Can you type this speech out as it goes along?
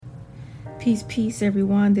Peace, peace,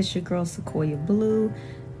 everyone. This your girl Sequoia Blue,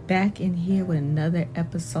 back in here with another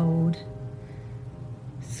episode.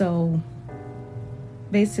 So,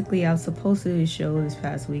 basically, I was supposed to do a show this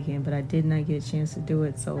past weekend, but I did not get a chance to do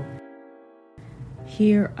it. So,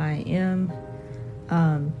 here I am.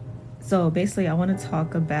 So basically, I want to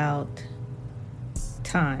talk about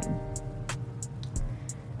time.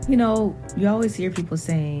 You know, you always hear people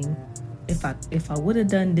saying, if I would have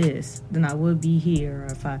done this, then I would be here.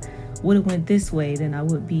 Or if I would have went this way, then I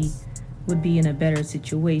would be in a better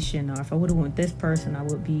situation. Or if I would have went this person, I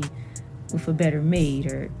would be with a better mate,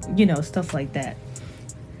 or stuff like that.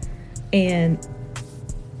 And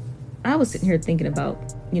I was sitting here thinking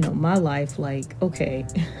about my life, like, okay.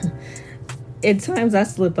 At times I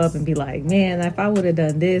slip up and be like, man, if I would have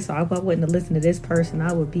done this, or if I wouldn't have listened to this person,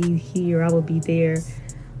 I would be here, I would be there.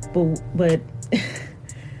 But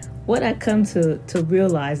what I come to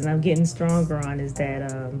realize, and I'm getting stronger on, is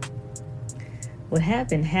that what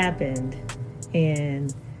happened,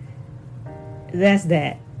 and that's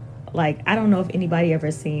that. Like, I don't know if anybody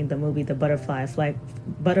ever seen the movie The Butterfly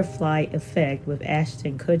Effect with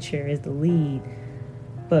Ashton Kutcher as the lead,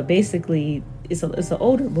 but basically it's an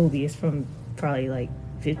older movie. It's from probably like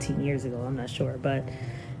 15 years ago, I'm not sure, but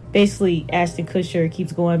basically Ashton Kutcher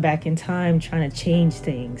keeps going back in time trying to change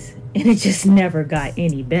things, and it just never got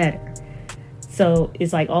any better. So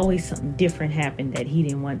it's like always something different happened that he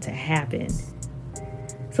didn't want to happen.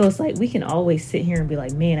 So it's like we can always sit here and be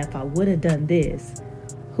like, man, if I would have done this,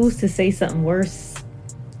 who's to say something worse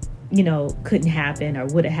couldn't happen or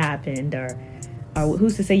would have happened, or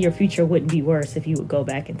who's to say your future wouldn't be worse if you would go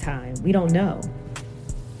back in time? We don't know,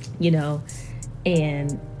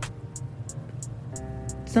 and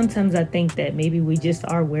sometimes I think that maybe we just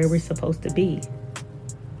are where we're supposed to be.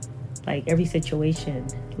 Like every situation,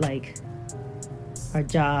 like our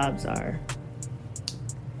jobs, our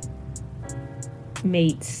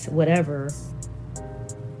mates, whatever,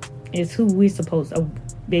 is who we're supposed to,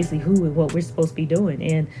 basically who and what we're supposed to be doing.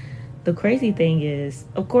 And the crazy thing is,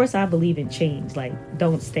 of course, I believe in change. Like,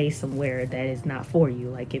 don't stay somewhere that is not for you.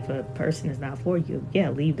 Like, if a person is not for you,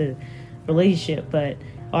 yeah, leave the relationship. But,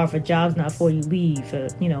 or if a job's not for you, leave,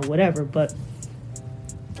 whatever. But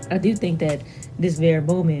I do think that this very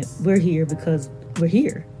moment, we're here because we're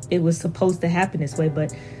here. It was supposed to happen this way,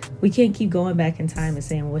 but we can't keep going back in time and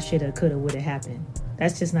saying what shoulda, coulda, woulda happened.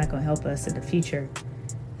 That's just not going to help us in the future.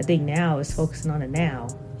 I think now is focusing on the now.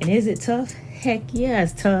 And is it tough? Heck yeah,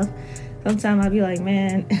 it's tough. Sometimes I'll be like,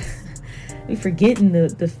 man, we forgetting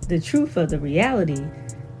the truth of the reality.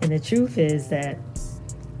 And the truth is that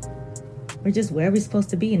we're just where we're supposed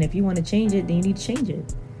to be. And if you want to change it, then you need to change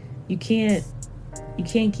it. You can't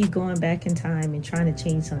keep going back in time and trying to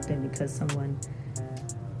change something because someone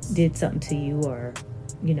did something to you, or,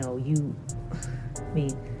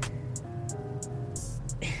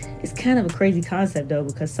 it's kind of a crazy concept, though,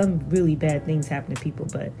 because some really bad things happen to people.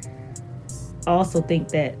 But I also think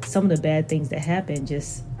that some of the bad things that happen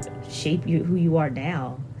just shape you, who you are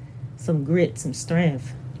now. Some grit, some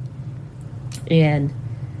strength. And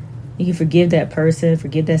you can forgive that person,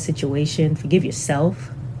 forgive that situation, forgive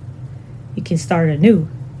yourself. You can start anew,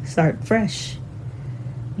 start fresh,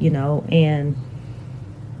 and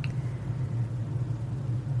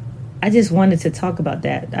I just wanted to talk about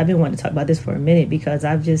that. I've been wanting to talk about this for a minute because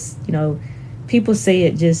I've just, people say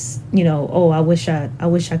it just, oh, I wish I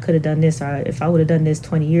could have done this, or if I would have done this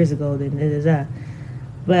 20 years ago, then da.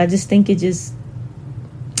 But I just think it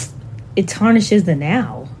tarnishes the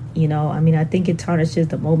now, I think it tarnishes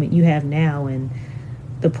the moment you have now and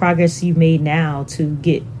the progress you made now to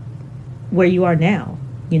get where you are now,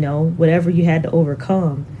 whatever you had to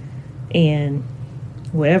overcome and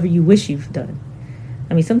whatever you wish you've done.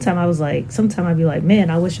 Sometimes I'd be like, man,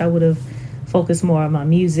 I wish I would have focused more on my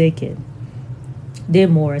music and did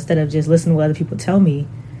more instead of just listening to what other people tell me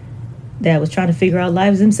that was trying to figure out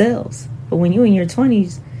lives themselves. But when you're in your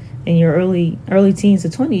 20s and your early teens to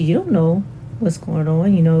 20s, you don't know what's going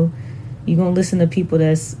on. You're going to listen to people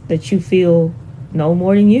that you feel know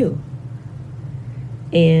more than you.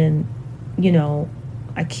 And,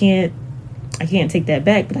 I can't take that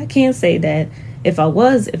back, but I can say that if I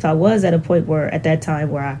was at a point where at that time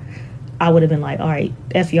where I would have been like, all right,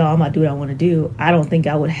 F y'all, I'm going to do what I want to do, I don't think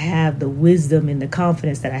I would have the wisdom and the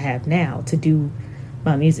confidence that I have now to do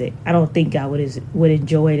my music. I don't think I would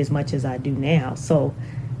enjoy it as much as I do now. So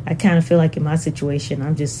I kind of feel like in my situation,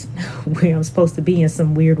 I'm just where I'm supposed to be in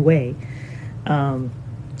some weird way.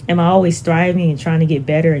 Am I always striving and trying to get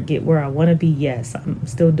better and get where I want to be? Yes, I'm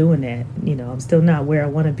still doing that. I'm still not where I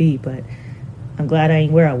want to be, but I'm glad I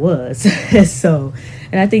ain't where I was. So,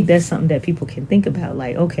 and I think that's something that people can think about.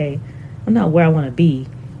 Like, okay, I'm not where I want to be,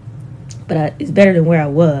 but it's better than where I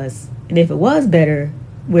was. And if it was better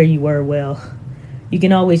where you were, well, you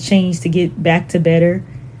can always change to get back to better.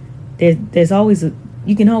 There's always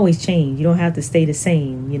you can always change. You don't have to stay the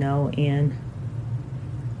same, and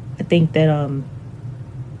I think that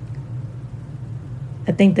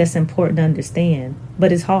I think that's important to understand,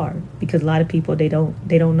 but it's hard because a lot of people they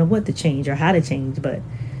don't know what to change or how to change, but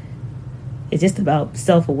it's just about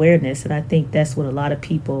self-awareness, and I think that's what a lot of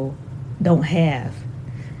people don't have.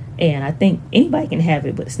 And I think anybody can have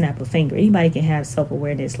it with a snap of a finger. Anybody can have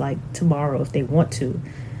self-awareness like tomorrow if they want to.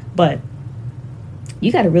 But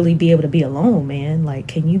you got to really be able to be alone, man. Like,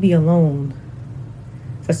 can you be alone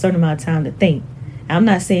for a certain amount of time to think? I'm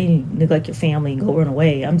not saying you neglect your family and go run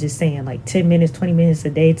away. I'm just saying like 10 minutes, 20 minutes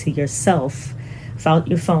a day to yourself without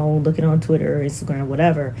your phone, looking on Twitter or Instagram,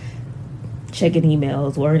 whatever, checking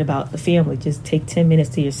emails, worrying about the family. Just take 10 minutes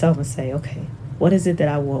to yourself and say, okay, what is it that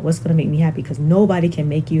I want? What's going to make me happy? Because nobody can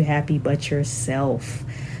make you happy but yourself.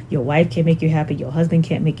 Your wife can't make you happy. Your husband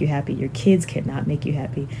can't make you happy. Your kids cannot make you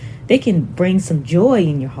happy. They can bring some joy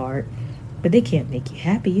in your heart, but they can't make you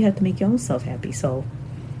happy. You have to make your own self happy. So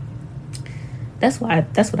that's what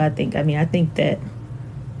I think. I mean, I think that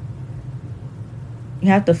you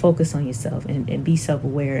have to focus on yourself and be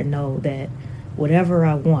self-aware and know that whatever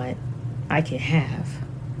I want, I can have.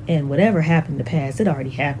 And whatever happened in the past, it already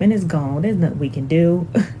happened. It's gone. There's nothing we can do.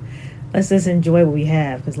 Let's just enjoy what we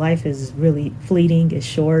have, because life is really fleeting. It's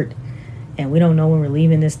short, and we don't know when we're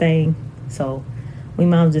leaving this thing. So we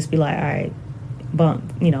might just be like, all right,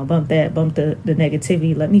 bump the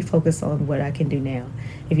negativity. Let me focus on what I can do now.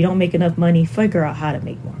 If you don't make enough money, figure out how to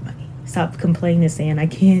make more money. Stop complaining, saying I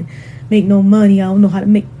can't make no money. I don't know how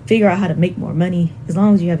to figure out how to make more money. As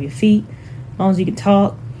long as you have your feet, as long as you can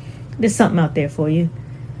talk, there's something out there for you.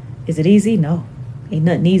 Is it easy? No. Ain't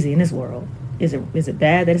nothing easy in this world. Is it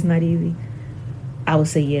bad that it's not easy? I would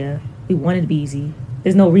say, yeah. We want it to be easy.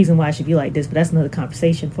 There's no reason why it should be like this, but that's another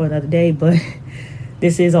conversation for another day. But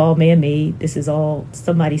this is all man-made. This is all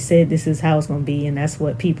somebody said this is how it's going to be, and that's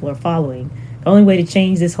what people are following. The only way to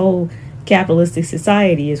change this whole capitalistic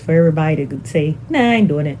society is for everybody to say, nah, I ain't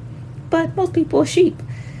doing it. But most people are sheep.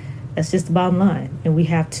 That's just the bottom line. And we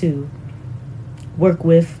have to work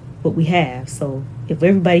with what we have. So if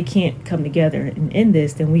everybody can't come together and end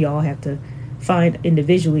this, then we all have to find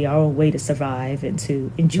individually our own way to survive and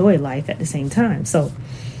to enjoy life at the same time. So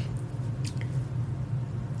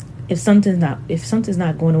if something's not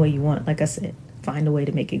going the way you want, like I said, find a way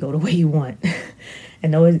to make it go the way you want. I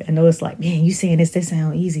know it's like, man, you saying this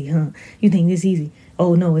sound easy, huh? You think this easy?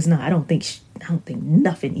 Oh no, it's not. I don't think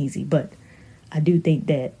nothing easy, but I do think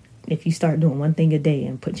that if you start doing one thing a day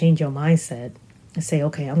and change your mindset and say,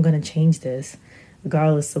 okay, I'm going to change this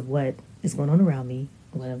regardless of what is going on around me.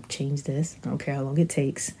 I'm going to change this. I don't care how long it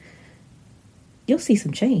takes. You'll see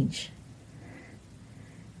some change.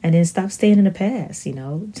 And then stop staying in the past,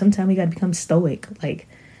 Sometimes we got to become stoic. Like,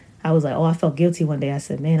 I was like, I felt guilty one day. I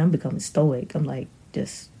said, man, I'm becoming stoic. I'm like,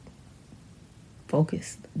 just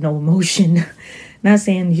focused. No emotion. Not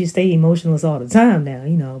saying you stay emotionless all the time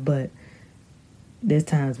now, but there's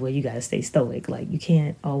times where you got to stay stoic. Like, you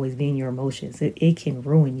can't always be in your emotions. It can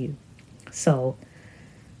ruin you. So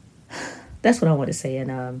that's what I want to say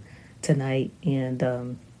tonight.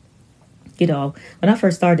 And, when I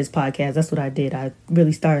first started this podcast, that's what I did. I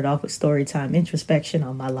really started off with story time, introspection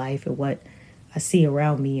on my life and what I see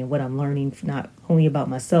around me and what I'm learning, not only about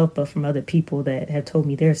myself, but from other people that have told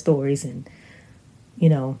me their stories. And,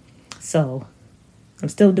 so I'm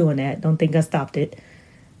still doing that. Don't think I stopped it.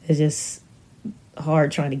 It's just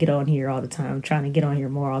hard trying to get on here all the time. I'm trying to get on here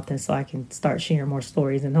more often so I can start sharing more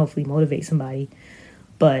stories and hopefully motivate somebody.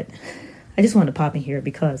 But I just wanted to pop in here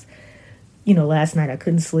because, last night I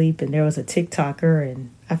couldn't sleep and there was a TikToker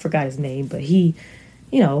and I forgot his name, but he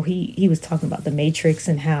was talking about the Matrix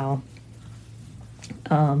and how,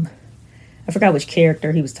 I forgot which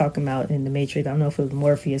character he was talking about in the Matrix. I don't know if it was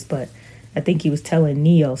Morpheus, but I think he was telling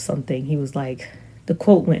Neo something. He was like, the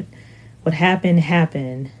quote went, what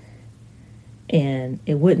happened, and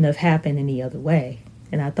it wouldn't have happened any other way.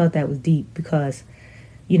 And I thought that was deep because,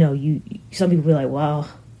 some people be like, well,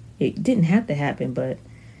 it didn't have to happen, but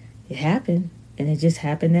it happened and it just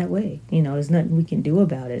happened that way. There's nothing we can do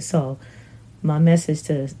about it. So my message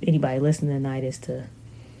to anybody listening tonight is to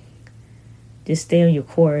just stay on your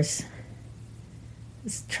course.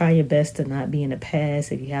 Just try your best to not be in the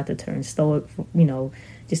past. If you have to turn stoic,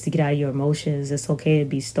 just to get out of your emotions, it's okay to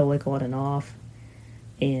be stoic on and off.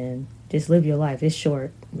 And just live your life. It's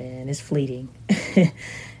short, man. It's fleeting.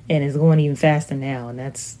 And it's going even faster now. And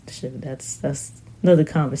that's another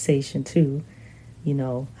conversation too.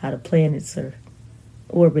 How the planets are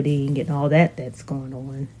orbiting and all that's going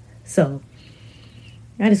on. So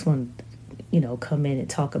I just want to, come in and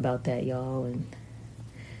talk about that, y'all. And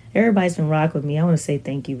everybody's been rocking with me. I want to say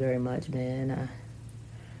thank you very much, man.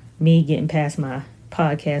 Me getting past my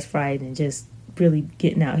podcast fright and just really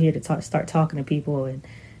getting out here to start talking to people and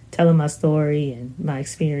telling my story and my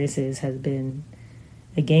experiences has been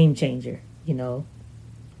a game changer.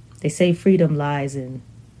 They say freedom lies in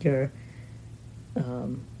your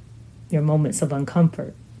moments of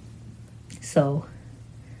uncomfort. So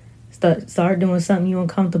start doing something you're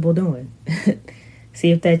uncomfortable doing. See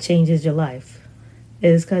if that changes your life.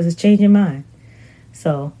 It's because it's changing mine.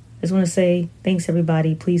 So I just want to say thanks,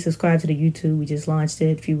 everybody. Please subscribe to the YouTube. We just launched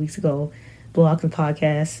it a few weeks ago. Blog and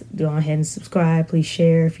Podcast. Go ahead and subscribe. Please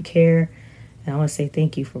share if you care. And I want to say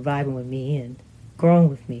thank you for vibing with me and growing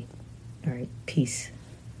with me. All right. Peace.